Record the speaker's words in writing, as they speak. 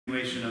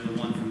Of the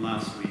one from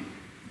last week,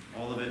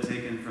 all of it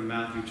taken from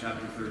Matthew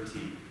chapter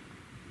 13.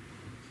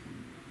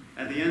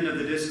 At the end of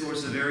the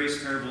discourse of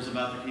various parables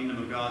about the kingdom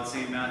of God,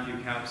 St.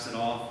 Matthew caps it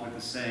off with the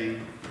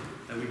saying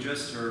that we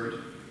just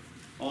heard,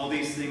 "All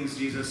these things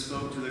Jesus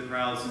spoke to the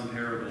crowds in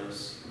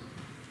parables,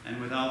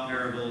 and without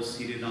parables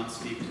he did not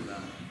speak to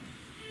them."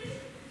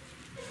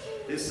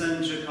 This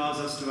sentence should cause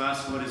us to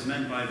ask what is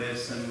meant by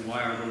this and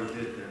why our Lord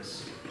did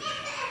this.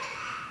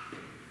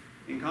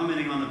 In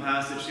commenting on the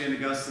passage, St.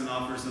 Augustine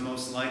offers the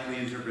most likely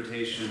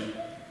interpretation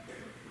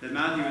that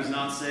Matthew is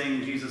not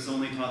saying Jesus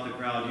only taught the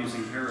crowd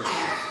using parables,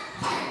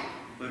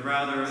 but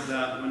rather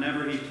that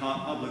whenever he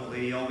taught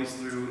publicly, he always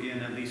threw in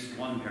at least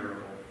one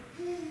parable.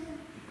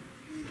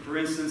 For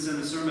instance,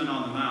 in the Sermon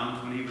on the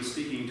Mount, when he was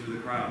speaking to the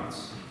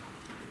crowds,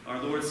 our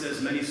Lord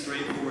says many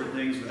straightforward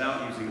things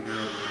without using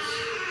parables,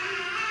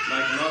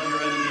 like love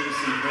your enemies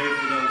and pray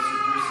for those who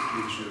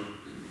persecute you.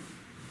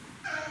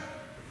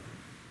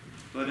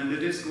 But in the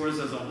discourse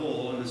as a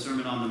whole, in the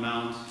Sermon on the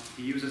Mount,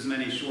 he uses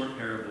many short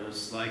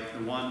parables, like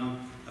the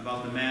one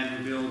about the man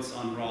who builds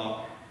on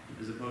rock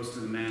as opposed to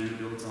the man who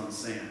builds on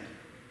sand.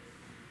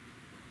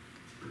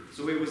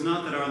 So it was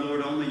not that our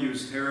Lord only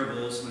used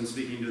parables when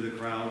speaking to the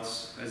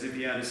crowds, as if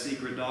he had a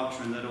secret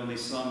doctrine that only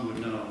some would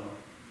know,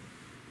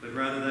 but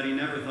rather that he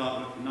never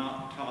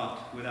not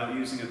taught without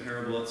using a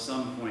parable at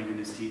some point in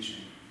his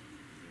teaching.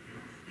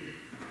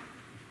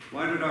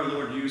 Why did our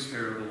Lord use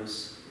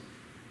parables?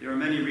 There are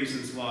many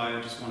reasons why.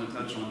 I just want to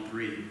touch on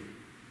three.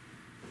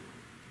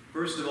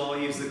 First of all,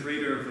 he is the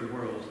creator of the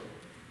world,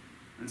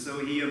 and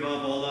so he,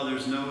 above all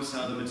others, knows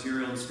how the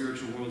material and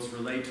spiritual worlds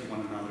relate to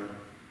one another,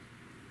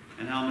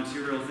 and how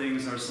material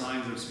things are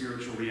signs of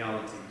spiritual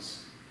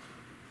realities.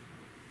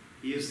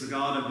 He is the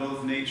God of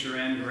both nature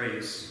and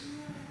grace,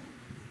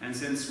 and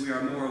since we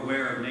are more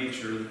aware of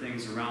nature, the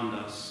things around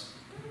us,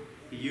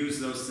 he used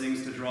those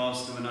things to draw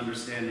us to an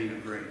understanding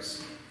of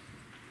grace.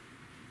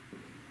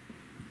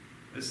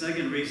 The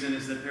second reason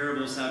is that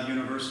parables have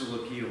universal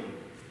appeal.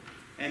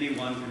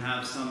 Anyone can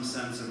have some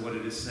sense of what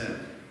it is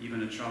said,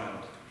 even a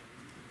child.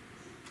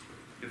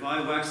 If I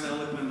waxed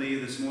eloquently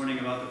this morning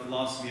about the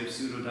philosophy of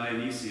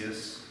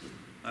Pseudo-Dionysius,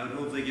 I would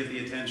hopefully get the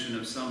attention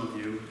of some of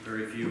you,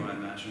 very few I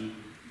imagine,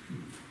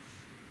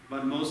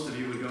 but most of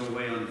you would go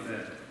away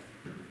unfed.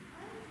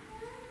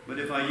 But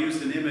if I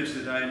used an image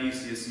that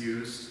Dionysius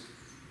used,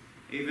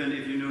 even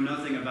if you knew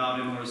nothing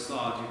about him or his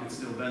thought, you could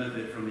still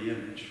benefit from the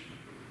image.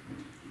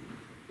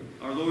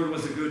 Our Lord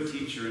was a good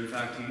teacher. In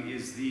fact, he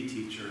is the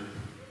teacher.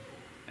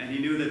 And he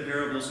knew that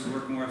parables would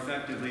work more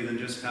effectively than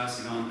just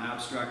passing on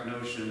abstract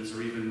notions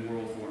or even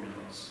moral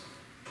formulas.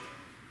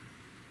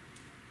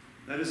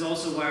 That is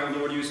also why our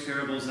Lord used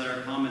parables that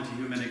are common to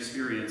human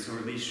experience, or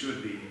at least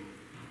should be,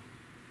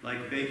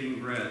 like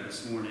baking bread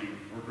this morning,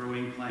 or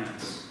growing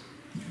plants,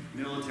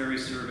 military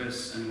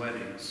service, and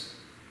weddings.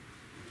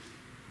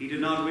 He did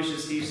not wish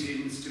his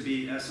teachings to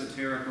be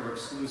esoteric or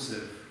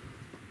exclusive.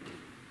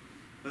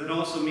 But it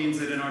also means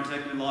that in our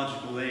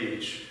technological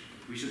age,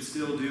 we should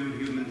still do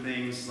human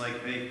things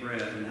like bake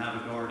bread and have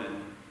a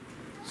garden,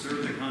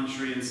 serve the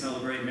country, and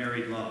celebrate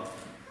married love.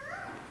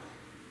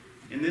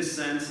 In this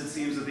sense, it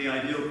seems that the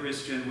ideal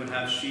Christian would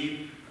have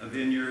sheep, a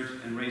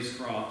vineyard, and raise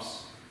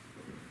crops.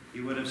 He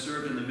would have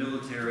served in the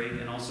military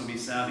and also be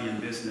savvy in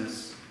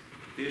business,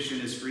 fish in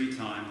his free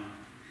time,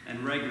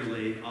 and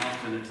regularly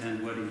often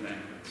attend wedding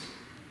banquets.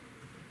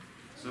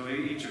 So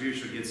each of you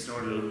should get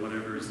started on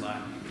whatever is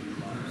lacking in your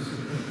lives.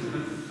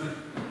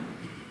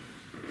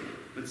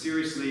 But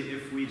seriously,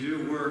 if we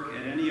do work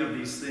at any of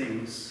these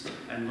things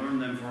and learn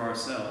them for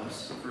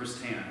ourselves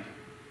firsthand,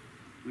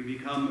 we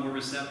become more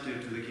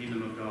receptive to the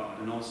kingdom of God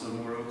and also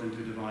more open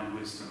to divine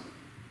wisdom.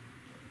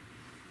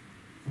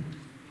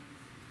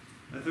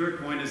 The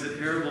third point is that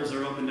parables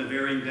are open to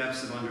varying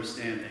depths of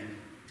understanding.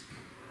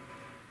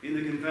 In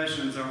the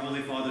Confessions, our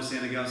Holy Father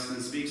St.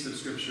 Augustine speaks of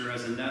Scripture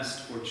as a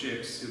nest for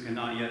chicks who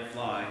cannot yet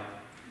fly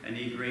and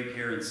need great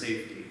care and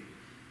safety.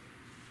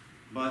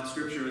 But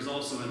Scripture is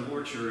also an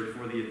orchard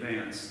for the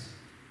advanced.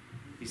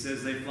 He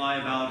says they fly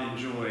about in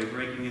joy,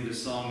 breaking into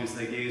song as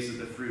they gaze at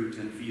the fruit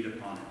and feed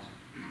upon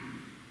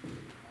it.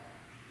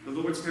 The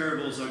Lord's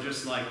parables are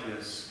just like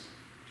this.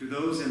 To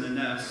those in the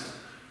nest,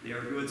 they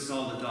are good,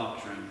 solid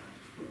doctrine.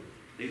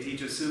 They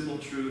teach a simple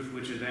truth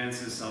which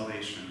advances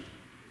salvation.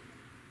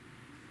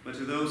 But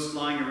to those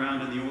flying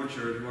around in the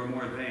orchard who are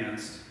more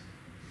advanced,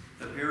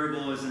 the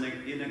parable is an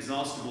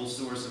inexhaustible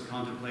source of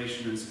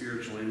contemplation and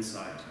spiritual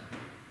insight.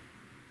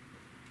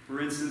 For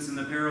instance, in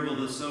the parable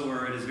of the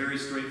sower, it is very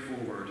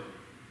straightforward.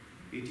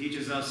 He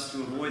teaches us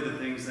to avoid the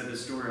things that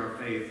destroy our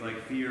faith,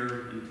 like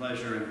fear and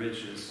pleasure and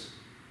riches.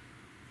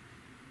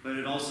 But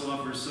it also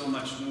offers so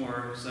much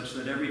more, such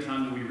that every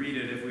time we read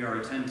it, if we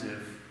are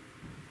attentive,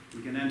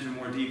 we can enter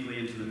more deeply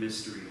into the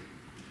mystery.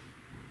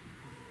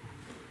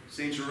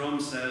 St. Jerome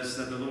says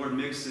that the Lord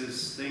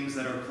mixes things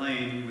that are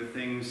plain with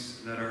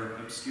things that are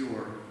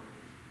obscure,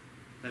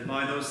 that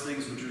by those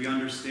things which we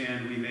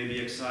understand, we may be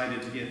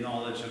excited to get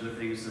knowledge of the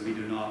things that we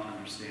do not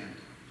understand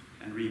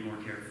and read more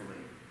carefully.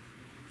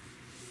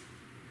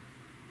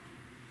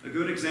 A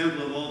good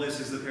example of all this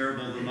is the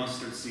parable of the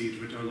mustard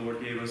seed, which our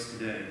Lord gave us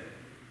today.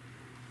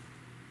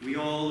 We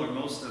all, or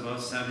most of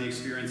us, have the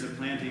experience of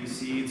planting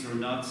seeds or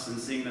nuts and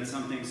seeing that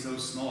something so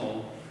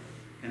small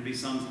can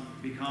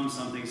become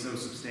something so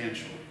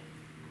substantial.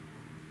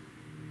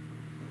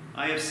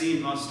 I have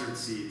seen mustard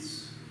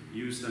seeds,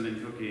 used them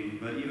in cooking,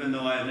 but even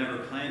though I have never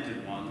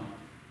planted one,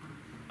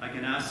 I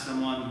can ask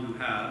someone who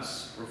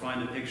has, or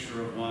find a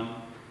picture of one,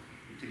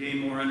 to gain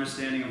more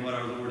understanding of what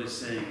our Lord is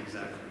saying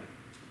exactly.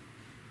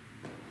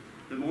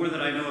 The more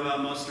that I know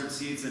about mustard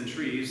seeds and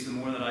trees, the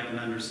more that I can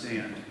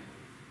understand.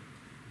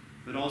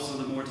 But also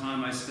the more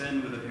time I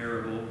spend with a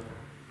parable,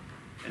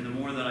 and the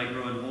more that I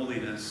grow in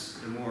holiness,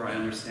 the more I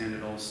understand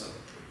it also.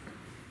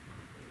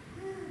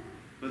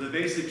 But the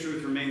basic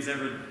truth remains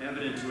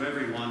evident to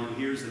everyone who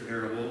hears the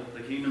parable.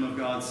 The kingdom of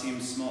God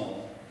seems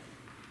small,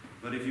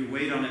 but if you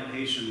wait on it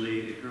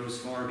patiently, it grows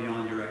far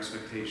beyond your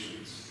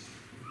expectations.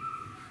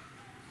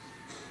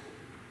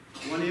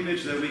 One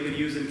image that we could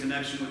use in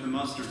connection with the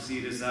mustard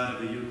seed is that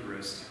of the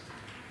Eucharist.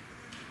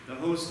 The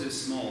host is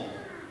small,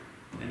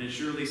 and it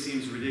surely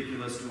seems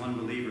ridiculous to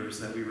unbelievers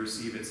that we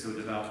receive it so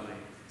devoutly.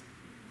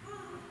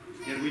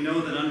 Yet we know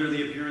that under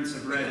the appearance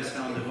of bread is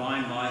found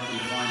divine life and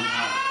divine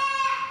power.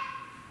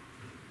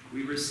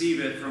 We receive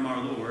it from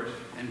our Lord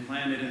and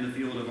plant it in the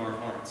field of our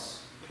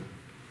hearts,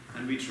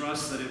 and we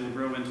trust that it will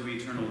grow into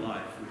eternal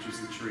life, which is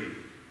the tree.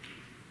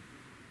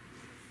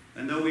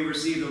 And though we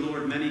receive the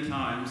Lord many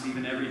times,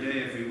 even every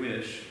day if we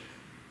wish,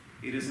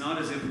 it is not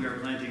as if we are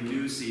planting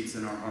new seeds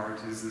in our heart.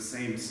 It is the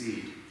same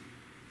seed,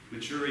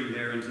 maturing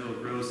there until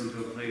it grows into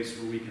a place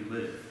where we can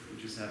live,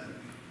 which is heaven.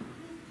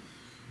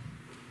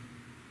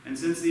 And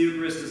since the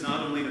Eucharist is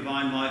not only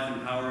divine life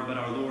and power, but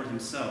our Lord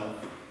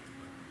himself,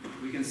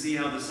 we can see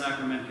how the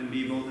sacrament can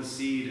be both a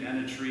seed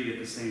and a tree at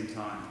the same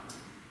time.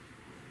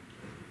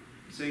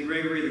 St.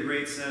 Gregory the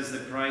Great says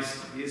that Christ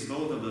is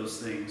both of those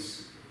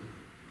things,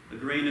 a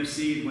grain of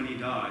seed when he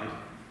died,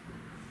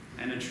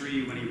 and a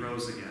tree when he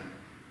rose again.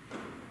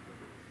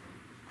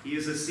 He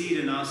is a seed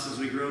in us as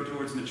we grow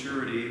towards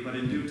maturity, but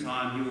in due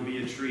time he will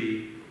be a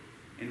tree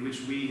in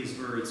which we, his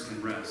birds,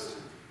 can rest.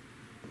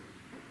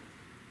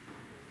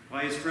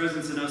 By his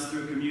presence in us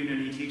through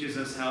communion, he teaches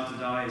us how to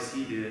die as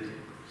he did,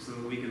 so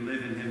that we can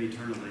live in him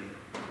eternally.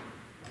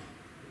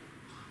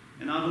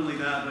 And not only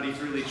that, but he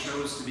truly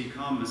chose to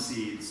become a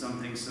seed,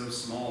 something so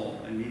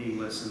small and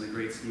meaningless in the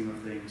great scheme of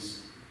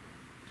things,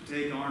 to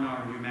take on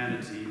our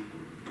humanity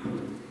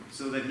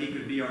so that he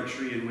could be our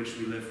tree in which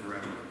we live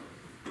forever.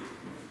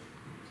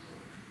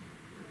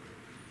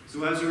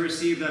 So as we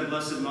receive that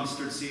blessed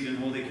mustard seed in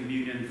Holy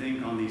Communion,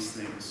 think on these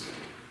things.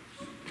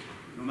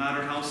 No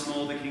matter how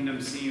small the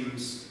kingdom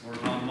seems or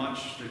how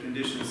much the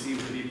conditions seem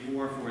to be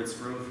poor for its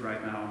growth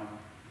right now,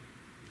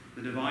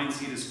 the divine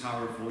seed is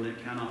powerful and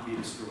it cannot be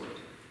destroyed.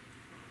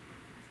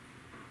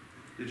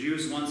 The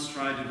Jews once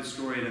tried to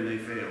destroy it and they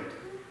failed.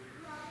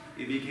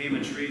 It became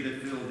a tree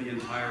that filled the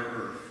entire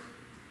earth.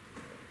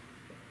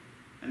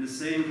 And the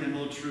same can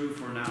hold true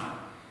for now.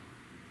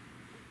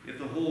 If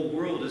the whole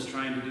world is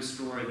trying to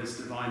destroy this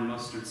divine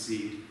mustard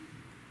seed,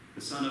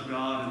 the Son of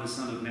God and the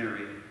Son of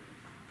Mary,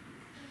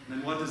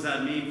 then what does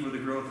that mean for the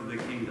growth of the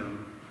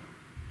kingdom?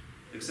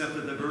 Except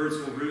that the birds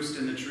will roost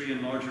in the tree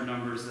in larger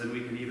numbers than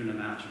we can even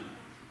imagine.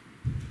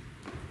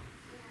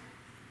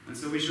 And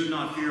so we should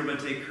not fear, but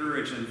take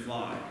courage and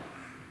fly.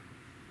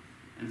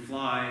 And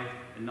fly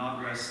and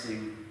not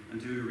resting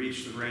until we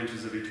reach the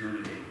branches of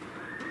eternity.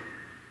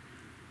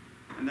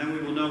 And then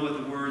we will know what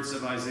the words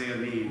of Isaiah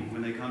mean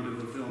when they come to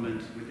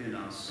fulfillment within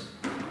us.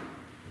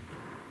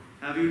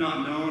 Have you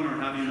not known or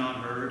have you not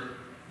heard?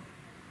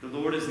 The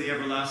Lord is the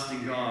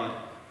everlasting God,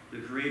 the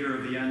creator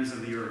of the ends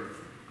of the earth.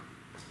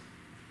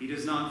 He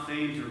does not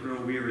faint or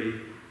grow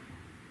weary.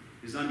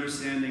 His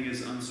understanding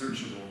is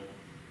unsearchable.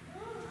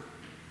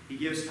 He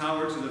gives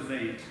power to the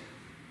faint,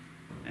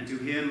 and to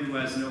him who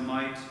has no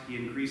might, he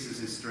increases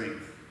his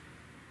strength.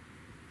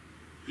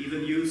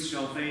 Even youths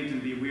shall faint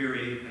and be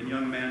weary, and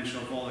young men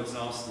shall fall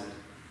exhausted.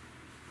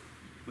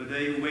 But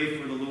they who wait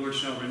for the Lord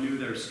shall renew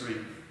their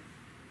strength.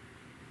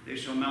 They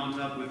shall mount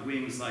up with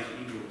wings like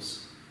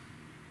eagles.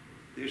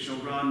 They shall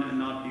run and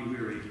not be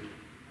weary.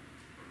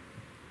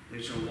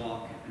 They shall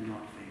walk and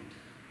not faint.